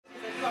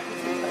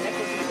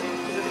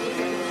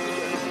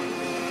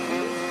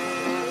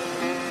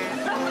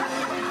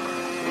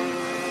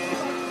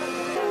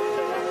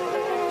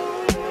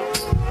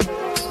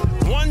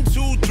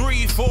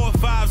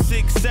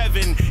5,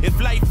 6, 7. If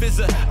life is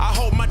I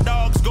hope my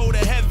dogs go to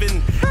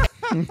heaven.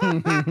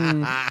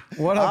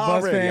 What up,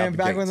 Bus fan?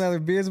 Back with another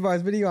Beers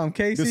Bars video. I'm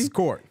Casey. This is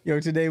Court. Yo,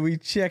 today we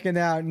checking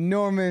out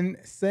Norman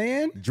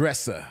Sann.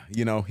 Dressa.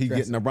 You know, he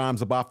getting the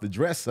rhymes up off the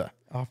Dressa.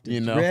 Off the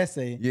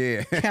Dressa.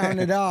 Yeah. Count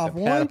it off.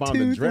 1,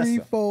 2, 3,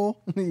 4.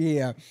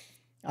 Yeah.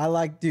 I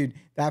like, dude,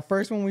 that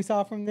first one we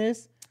saw from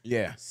this.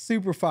 Yeah.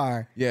 Super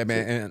fire. Yeah,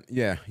 man. And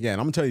yeah. And I'm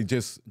gonna tell you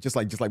just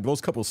like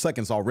those couple of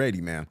seconds already,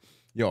 man.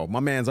 Yo, my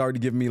man's already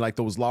giving me like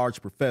those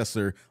large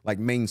professor, like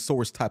main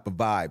source type of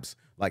vibes,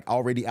 like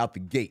already out the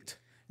gate.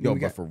 Yo,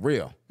 but for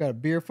real. Got a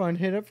beer fund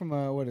hit up from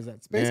what is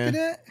that? Space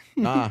Cadet?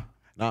 Nah,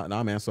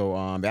 man.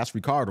 So that's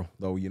Ricardo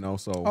though, you know.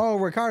 So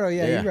Ricardo,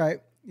 yeah, you're right.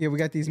 Yeah, we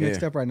got these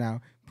mixed up right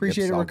now.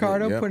 Appreciate it,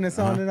 Ricardo, putting us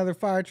on another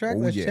fire track.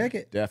 Let's check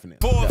it.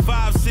 Definitely. 4,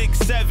 5, 6,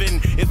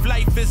 7. If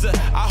life is I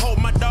hope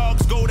my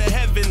dogs go to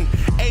heaven.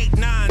 8,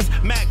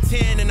 9s, Mac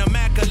 10 and a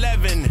Mac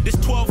 11. This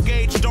 12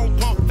 gauge don't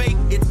pump fake.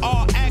 It's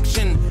all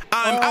action.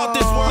 I'm out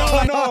this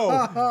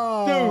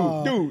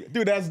world.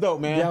 Dude, that's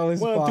dope, man. That was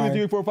 1, 2,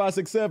 3, 4, 5,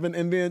 6, 7,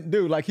 and then,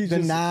 dude, like he's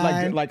just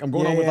 9, like I'm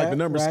going on with like the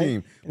number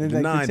scheme. And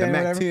the like 9, the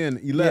Mac 10,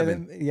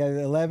 11. Yeah,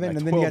 the 11, like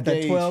and then you got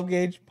the 12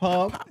 gauge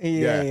pump.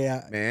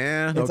 Yeah,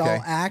 man. It's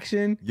all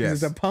action. Yes,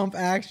 it's a pump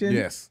action.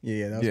 Yes,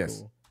 yeah, that's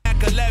cool.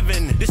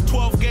 11. This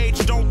 12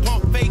 gauge don't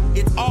pump fake.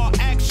 It's all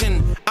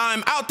action.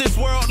 I'm out this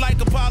world like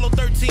Apollo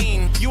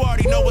 13. You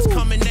already know what's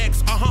coming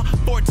next.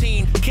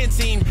 14,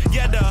 Kensington.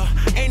 Yeah,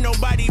 ain't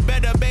nobody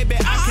better, baby.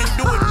 I can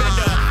do it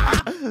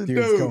better.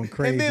 Dude's going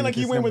crazy. And then like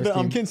he went with the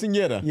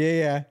Kensington.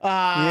 Yeah.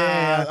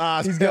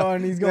 He's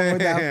going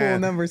with that full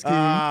number scheme.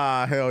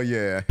 Hell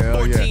yeah.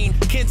 14,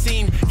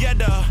 Kensington.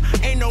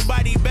 Yeah, ain't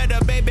nobody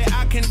better, baby.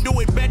 I can do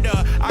it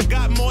better. I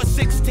got more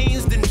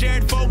 16s than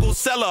Jared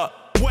Fogelseller.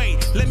 Wait,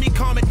 let me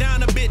calm it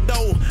down a bit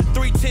though.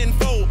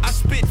 310-4, I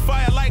spit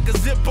fire like a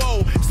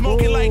Zippo.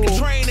 Smoking like a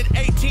train at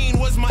 18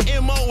 was my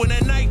MO. And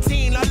at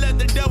 19, I let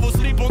the devil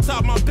sleep on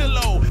top my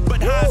pillow.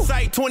 But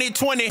hindsight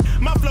 2020,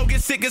 my flow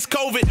gets sick as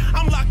COVID.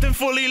 I'm locked and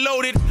fully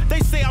loaded. They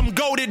say I'm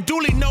goated,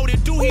 duly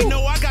noted. Do he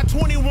know I got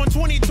 21,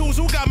 22s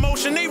who got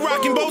motion? They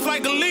rocking both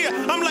like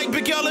Aaliyah. I'm like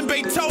Big L and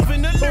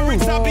Beethoven. The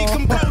lyrics I be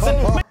composing.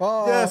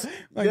 Yes,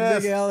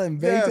 Big L and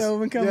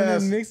Beethoven coming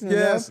in mixing it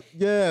up.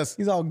 Yes.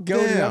 He's all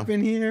goated up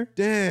in here.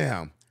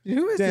 Damn.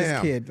 Who is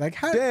this kid? Like,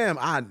 how? Damn,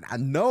 I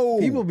know.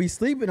 People be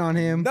sleeping on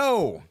him.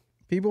 No.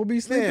 People be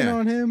sleeping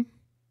on him.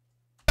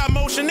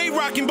 Motion, they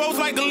rocking both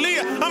like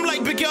Aaliyah. I'm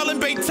like Big L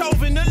and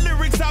Beethoven. The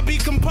lyrics I be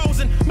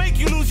composing make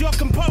you lose your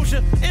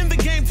composure. In the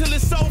game till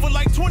it's over,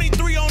 like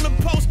 23 on the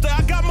poster.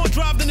 I got more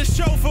drive than the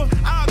chauffeur.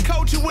 I'll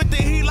coach you with the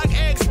heat like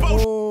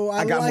exposure.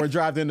 I got more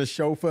drive than the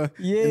chauffeur.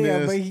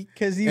 Yeah, but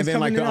because he's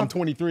coming in. I'm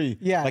 23.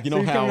 Yeah, like you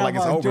know how like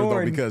it's over Jordan.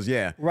 though because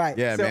right.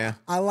 Yeah, so man.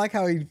 I like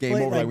how he game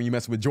over like when you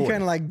mess with Jordan. He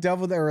kind of like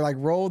doubled or like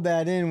rolled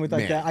that in with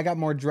like that. I got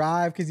more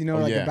drive because you know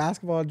like the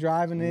basketball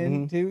driving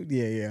in too.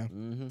 Yeah.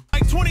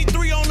 Like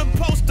 23 on the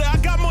poster. I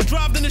got more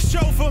drive than the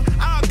chauffeur.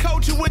 I'll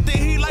coach you with the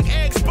heat like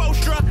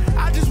exposure.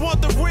 I just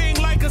want the ring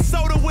like a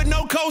soda with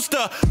no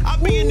coaster. I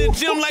be in the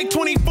gym like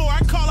 24. I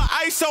call her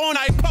ISO and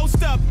I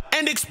post up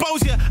and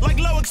expose you like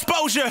low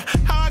exposure.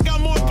 How I got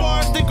more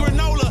bars than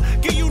granola.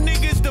 Give you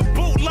niggas the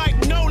boot like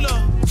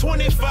Nola.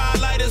 25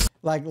 lighters.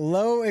 Like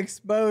low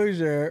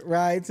exposure,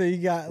 right? So you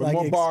got with like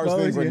more bars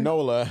than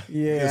granola.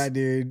 Yeah,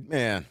 dude.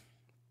 Man.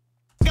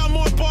 Got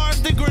more bars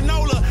than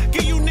granola.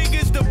 Give you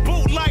niggas the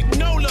boot like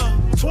Nola.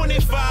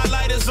 25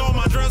 lighters on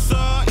my dresser,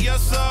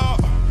 yes sir.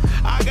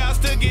 I got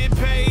to get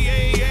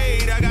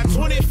paid. I got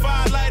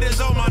 25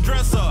 lighters on my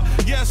dresser,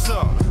 yes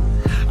sir.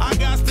 I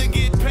got to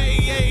get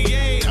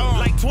paid.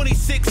 Like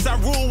 26, I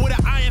rule with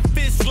an iron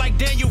fist like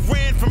Daniel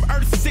Rand from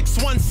Earth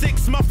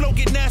 616. My flow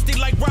get nasty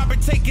like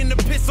Robert taking the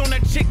piss on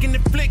that chick in the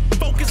flick.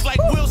 Focus like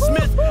Will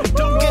Smith.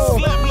 Don't get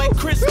slapped like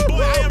Chris.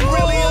 Boy, I am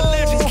really a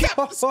legend.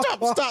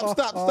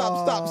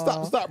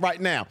 Stop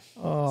right now.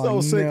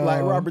 So sick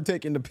like Robert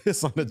taking the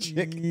piss on the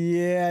chick.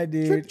 Yeah,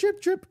 dude.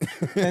 Trip.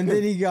 And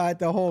then he got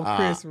the whole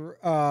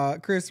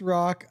Chris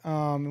Rock,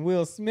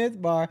 Will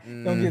Smith bar.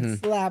 Don't get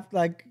slapped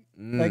like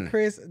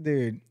Chris,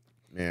 dude.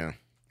 Yeah.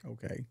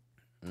 Okay.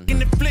 In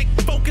the flick,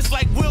 focus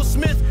like Will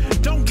Smith.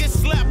 Don't get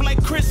slapped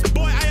like Chris.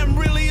 Boy, I am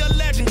really a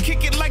legend.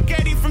 Kick it like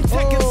Eddie from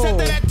Tekken. Set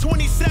that at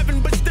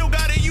 27, but still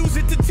gotta use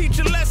it to teach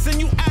a lesson.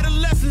 You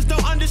adolescents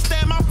don't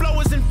understand my flow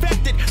is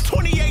infected.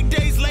 28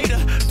 days later,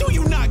 do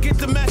you not get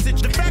the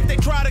message? The fact they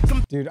try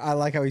to dude, I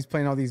like how he's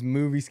playing all these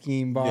movie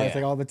scheme bars,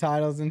 like all the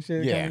titles and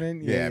shit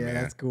coming in. Yeah, man.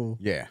 That's cool.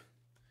 Yeah.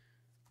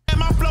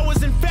 My flow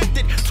is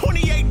infected.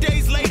 28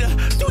 days later,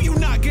 do you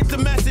not get the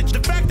message? The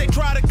fact they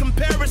try to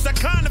compare us, I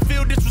kinda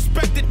feel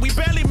disrespected. We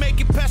barely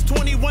make it past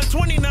 21.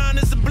 29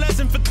 is a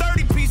blessing for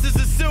 30 pieces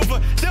of silver.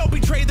 They'll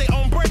betray their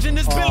own brethren.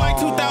 It's been like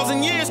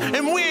 2,000 years,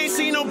 and we ain't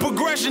seen no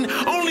progression.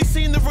 Only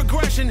seen the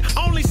regression,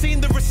 only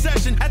seen the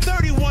recession. At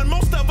 31,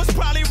 most of us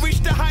probably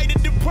reached the height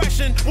of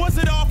depression. Was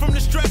it all from the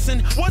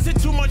stressing? Was it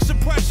too much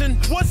suppression?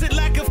 Was it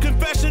lack of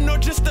confession or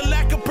just a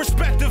lack of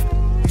perspective?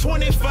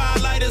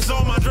 25 lighters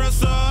on my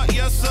dresser,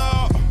 yes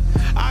sir.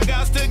 I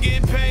got to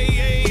get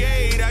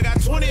paid. I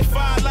got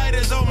 25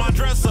 lighters on my dresser.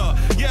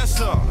 Dressa. Yes,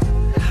 sir.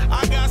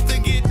 I got to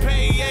get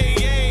paid. Yeah,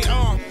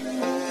 yeah.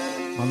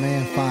 My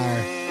man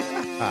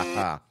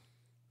Fire.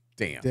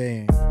 Damn.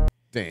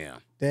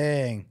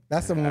 Dang.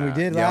 That's the one we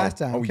did last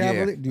time. Oh,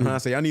 Cavalier, yeah. I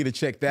say I need to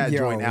check that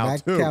joint out,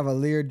 that too.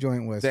 Cavalier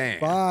joint was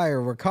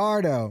fire.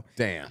 Ricardo.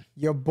 Damn.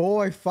 Your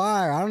boy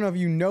Fire. I don't know if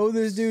you know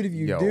this dude. If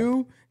you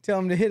do, tell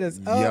him to hit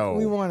us up.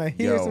 We want to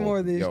hear some more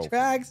of these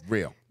tracks.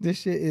 Real. This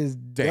shit is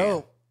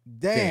dope.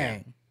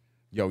 Dang.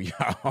 Yo.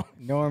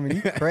 Norman,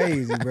 you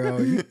crazy, bro.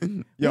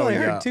 You only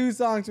heard 2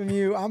 songs from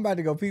you. I'm about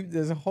to go peep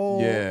this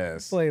whole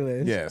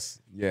playlist. Yes,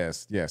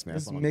 man.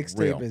 This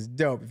mixtape is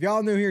dope. If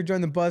y'all new here,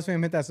 join the Buzz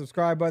fam. Hit that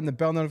subscribe button, the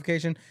bell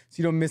notification, so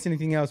you don't miss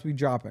anything else we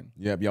dropping.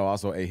 Yep, y'all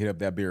also hit up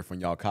that beer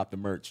from y'all. Cop the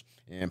merch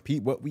and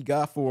peep what we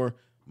got for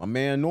my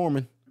man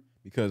Norman,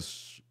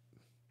 because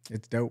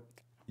it's dope.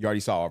 You already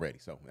saw already,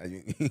 so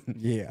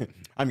yeah.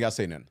 I ain't gotta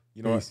say nothing.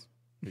 You know what?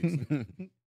 Peace.